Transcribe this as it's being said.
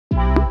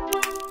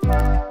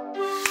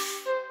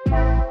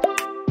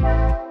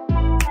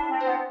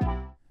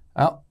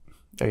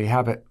There you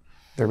have it.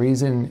 The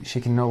reason she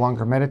can no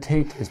longer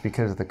meditate is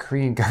because of the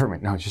Korean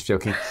government. No, just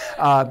joking.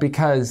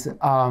 Because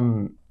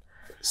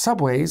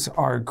subways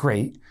are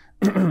great,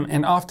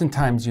 and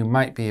oftentimes you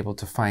might be able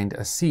to find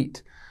a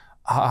seat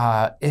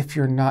if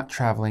you're not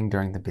traveling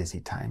during the busy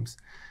times.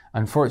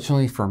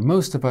 Unfortunately, for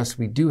most of us,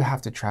 we do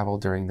have to travel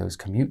during those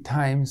commute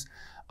times,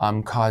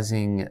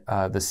 causing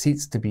the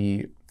seats to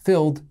be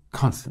filled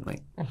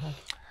constantly.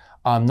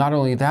 Not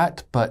only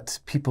that, but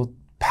people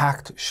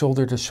packed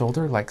shoulder to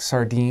shoulder like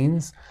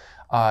sardines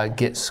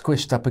get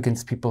squished up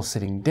against people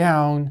sitting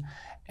down.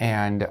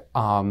 And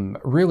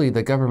really,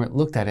 the government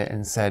looked at it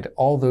and said,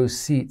 all those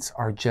seats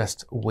are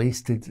just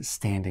wasted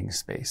standing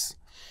space.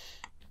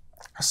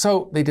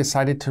 So they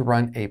decided to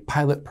run a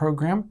pilot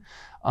program,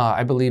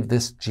 I believe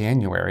this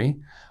January,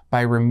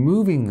 by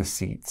removing the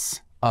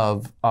seats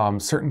of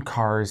certain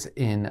cars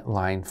in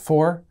line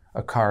 4.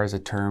 A car is a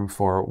term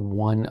for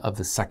one of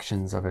the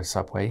sections of a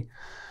subway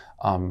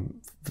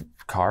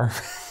car,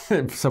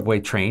 subway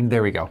train,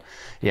 there we go.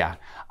 Yeah.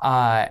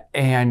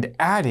 And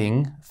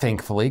adding,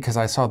 thankfully, because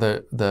I saw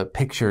the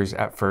pictures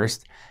at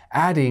first,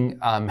 adding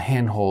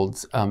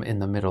handholds in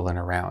the middle and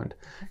around.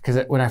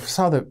 Because when I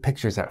saw the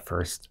pictures at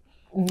first,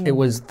 it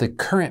was the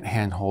current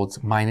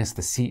handholds minus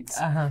the seats.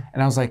 And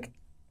I was like,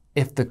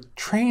 if the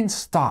train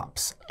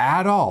stops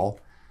at all,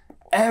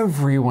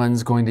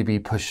 everyone's going to be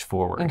pushed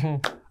forward.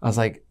 I was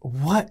like,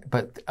 what?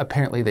 But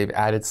apparently they've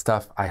added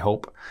stuff, I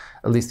hope.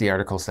 At least the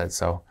article said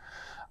so.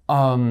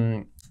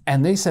 And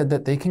they said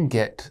that they can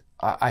get,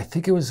 I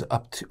think it was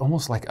up to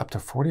almost like up to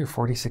 40 or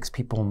 46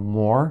 people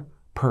more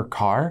per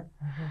car,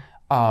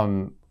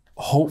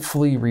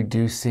 hopefully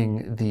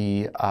reducing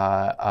the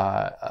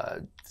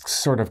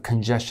sort of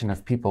congestion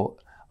of people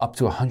up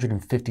to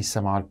 150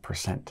 some odd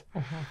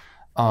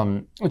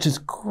 %, which is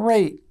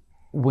great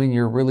when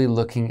you're really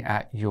looking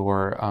at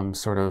your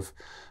sort of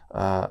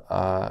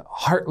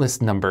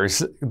heartless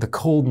numbers, the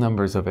cold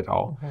numbers of it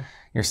all.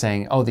 You're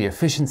saying, oh, the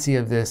efficiency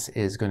of this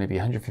is going to be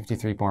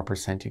 153 more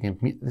 %. You can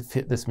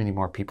fit this many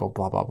more people,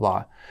 blah, blah,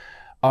 blah.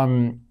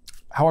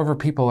 However,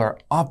 people are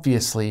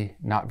obviously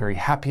not very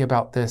happy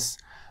about this.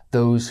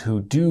 Those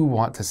who do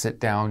want to sit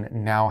down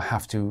now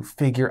have to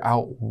figure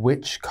out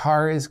which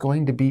car is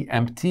going to be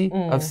empty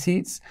of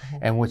seats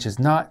and which is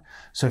not.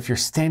 So if you're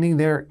standing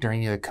there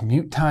during the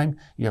commute time,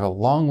 you have a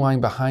long line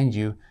behind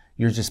you,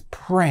 you're just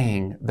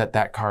praying that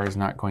that car is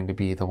not going to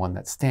be the one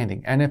that's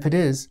standing. And if it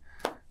is,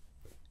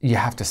 you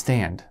have to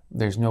stand.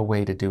 There's no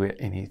way to do it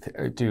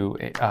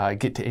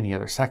get to any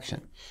other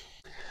section.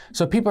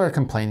 So people are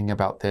complaining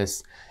about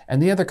this.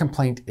 And the other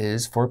complaint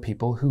is for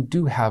people who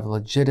do have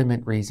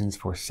legitimate reasons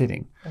for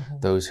sitting.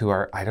 Those who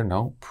are, I don't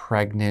know,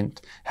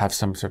 pregnant, have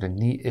some sort of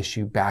knee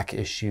issue, back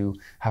issue,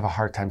 have a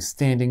hard time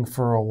standing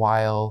for a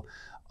while,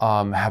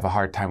 have a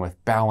hard time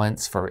with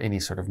balance for any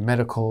sort of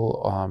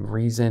medical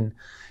reason.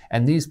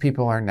 And these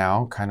people are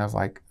now kind of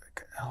like,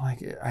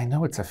 I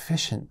know it's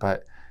efficient,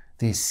 but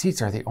these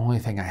seats are the only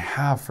thing I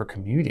have for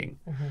commuting.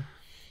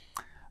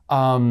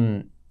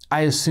 I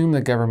assume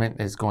the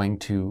government is going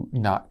to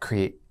not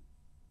create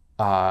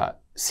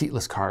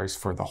seatless cars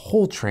for the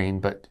whole train,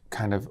 but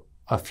kind of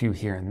a few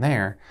here and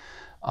there.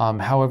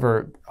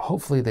 However,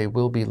 hopefully they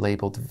will be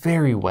labeled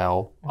very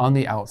well on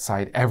the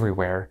outside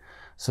everywhere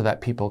so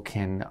that people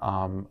can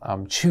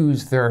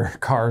choose their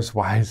cars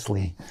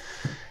wisely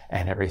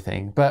and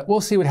everything. But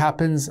we'll see what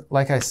happens.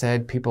 Like I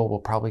said, people will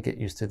probably get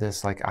used to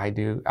this like I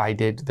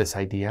did this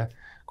idea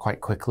quite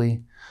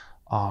quickly.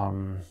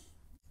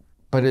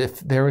 But if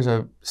there was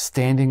a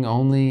standing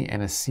only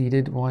and a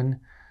seated one,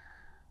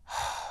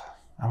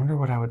 I wonder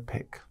what I would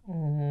pick.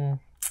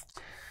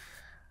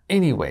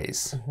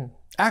 Anyways,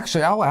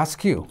 actually, I'll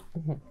ask you.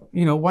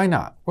 You know, why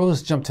not? We'll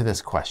just jump to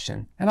this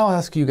question. And I'll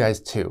ask you guys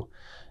too.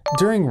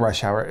 During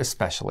rush hour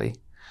especially,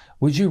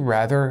 would you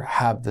rather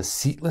have the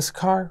seatless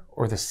car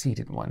or the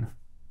seated one?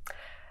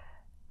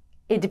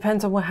 It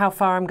depends on how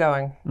far I'm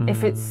going.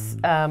 If it's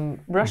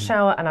rush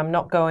hour and I'm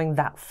not going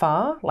that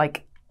far,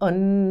 like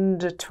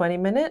under 20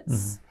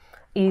 minutes,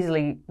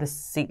 easily the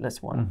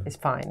seatless one is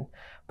fine.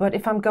 But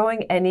if I'm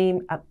going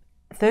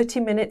 30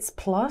 minutes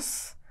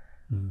plus,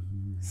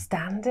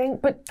 standing,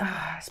 but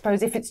I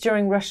suppose if it's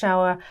during rush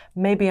hour,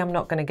 maybe I'm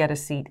not going to get a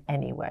seat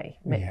anyway.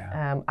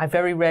 I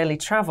very rarely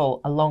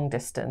travel a long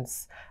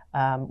distance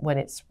when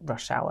it's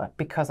rush hour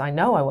because I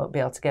know I won't be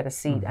able to get a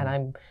seat and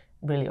I'm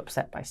really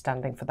upset by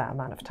standing for that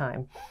amount of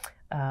time.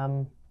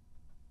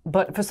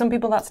 But for some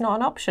people, that's not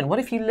an option. What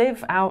if you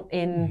live out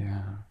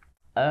in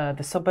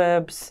the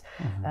suburbs,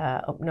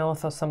 up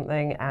north or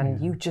something,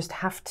 and you just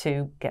have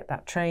to get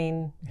that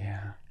train?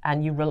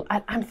 And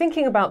I'm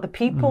thinking about the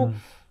people.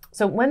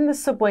 So when the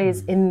subway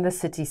is in the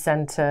city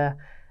centre,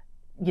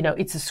 you know,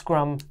 it's a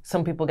scrum.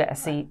 Some people get a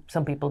seat,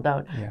 some people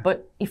don't.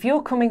 But if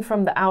you're coming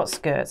from the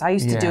outskirts, I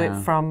used to do it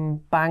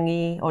from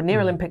Bangi or near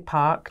Olympic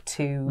Park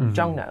to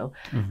Jongno.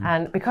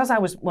 And because I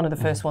was one of the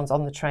first ones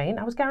on the train,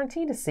 I was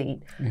guaranteed a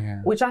seat,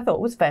 which I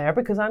thought was fair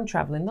because I'm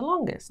travelling the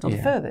longest or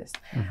the furthest.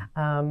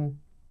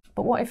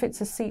 But what if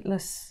it's a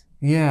seatless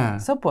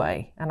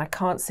subway and I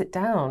can't sit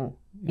down?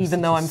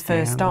 even though I'm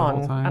first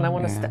on, and I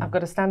want to. I've got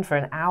to stand for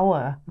an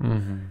hour.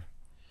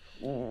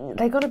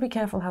 They got to be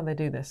careful how they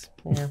do this.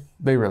 Yeah,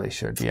 they really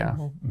should. Yeah,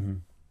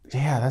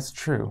 yeah, that's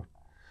true.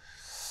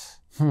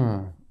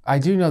 I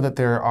do know that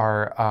there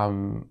are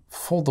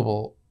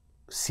foldable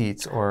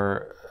seats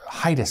or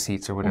hide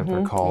seats or whatever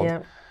they're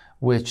called,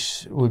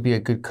 which would be a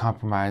good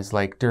compromise.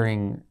 Like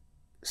during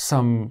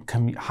some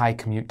high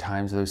commute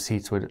times, those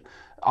seats would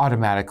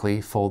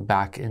automatically fold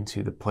back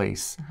into the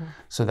place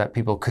so that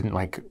people couldn't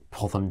like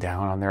pull them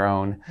down on their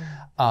own.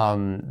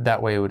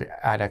 That way it would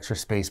add extra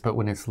space, but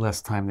when it's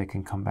less time, they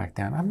can come back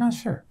down. I'm not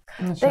sure.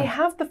 They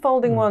have the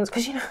folding ones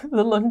because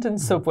the London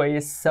subway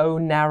is so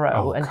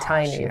narrow and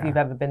tiny. If you've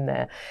ever been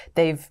there,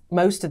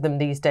 most of them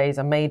these days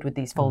are made with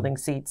these folding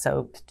seats.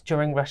 So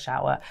during rush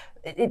hour,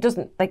 it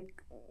doesn't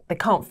they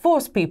can't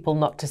force people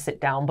not to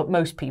sit down, but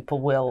most people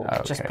will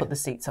just put the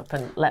seats up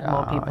and let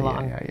more people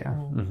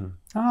on.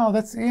 Oh,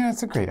 that's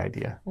a great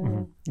idea.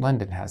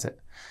 London has it,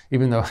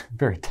 even though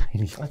very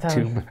tiny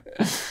tube.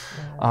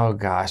 Oh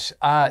gosh.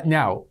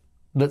 Now,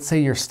 let's say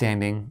you're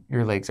standing,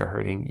 your legs are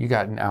hurting, you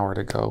got an hour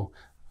to go,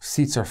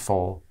 seats are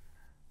full.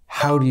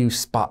 How do you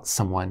spot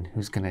someone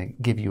who's going to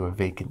give you a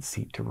vacant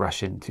seat to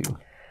rush into?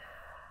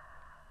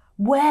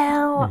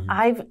 Well,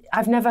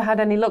 I've never had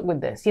any luck with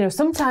this.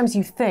 Sometimes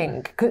you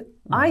think, 'cause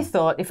I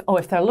thought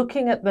if they're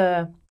looking at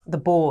the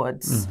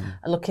boards,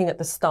 looking at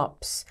the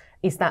stops,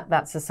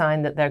 that's a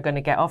sign that they're going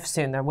to get off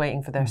soon. They're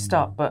waiting for their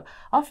stop. But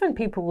often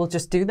people will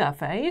just do that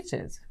for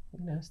ages,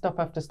 stop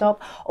after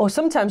stop. Or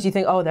sometimes you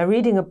think, they're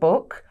reading a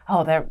book.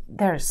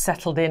 They're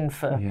settled in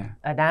for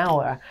an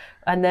hour,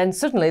 and then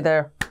suddenly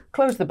they're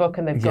close the book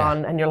and they've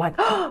gone, and you're like,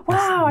 oh,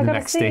 wow, I got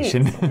a seat.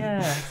 Station.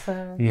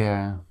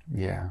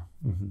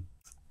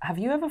 Have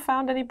you ever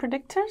found any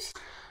predictors?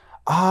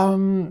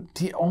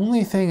 The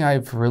only thing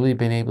I've really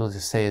been able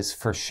to say is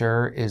for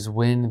sure is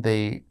when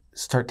they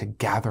start to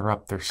gather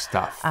up their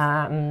stuff.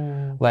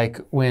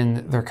 Like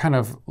when they're kind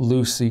of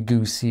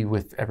loosey-goosey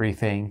with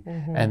everything,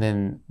 and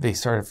then they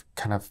sort of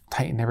kind of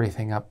tighten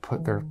everything up,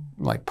 put their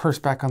like purse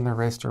back on their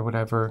wrist or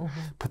whatever,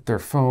 put their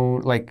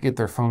phone, like get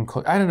their phone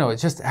close. I don't know, it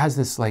just has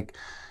this like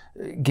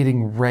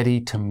getting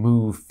ready to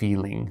move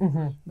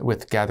feeling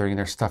with gathering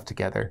their stuff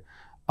together.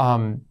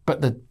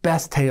 But the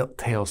best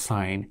tail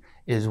sign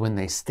is when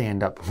they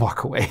stand up and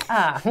walk away.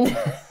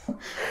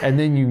 And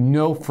then you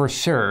know for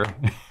sure.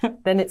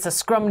 Then it's a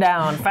scrum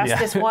down.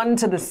 Fastest one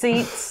to the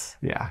seats.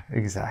 Yeah,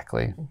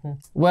 exactly.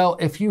 Well,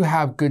 if you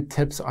have good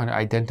tips on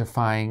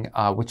identifying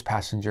which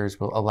passengers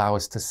will allow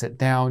us to sit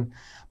down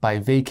by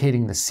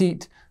vacating the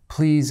seat,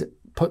 please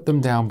put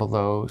them down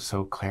below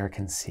so Claire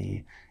can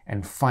see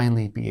and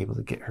finally be able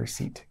to get her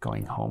seat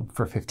going home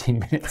for 15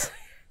 minutes.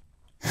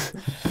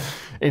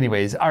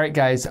 Anyways, all right,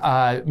 guys,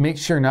 make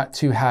sure not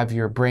to have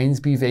your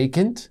brains be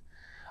vacant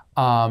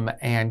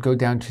and go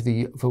down to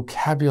the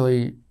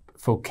vocabulary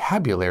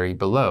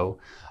below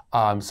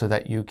so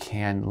that you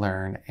can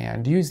learn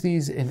and use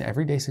these in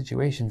everyday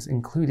situations,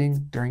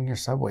 including during your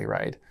subway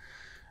ride.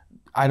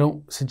 I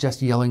don't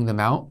suggest yelling them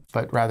out,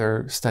 but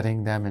rather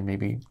studying them and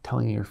maybe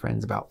telling your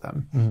friends about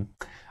them.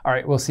 All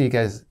right, we'll see you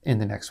guys in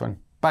the next one.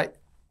 Bye.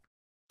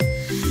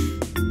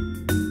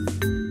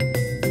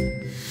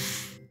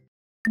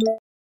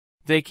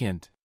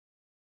 Vacant.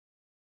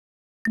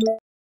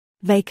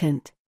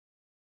 Vacant.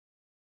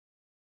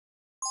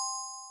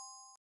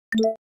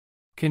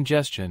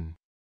 Congestion.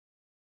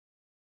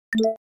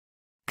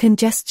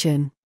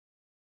 Congestion.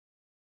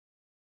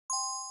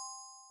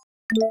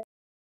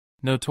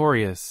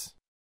 Notorious.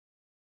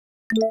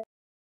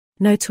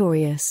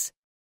 Notorious.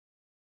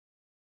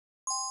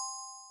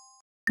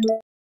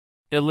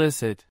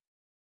 Illicit.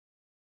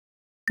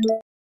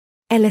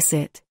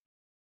 Illicit.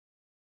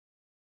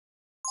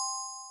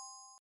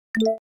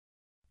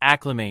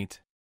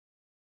 Acclimate.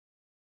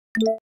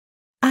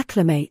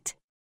 Acclimate.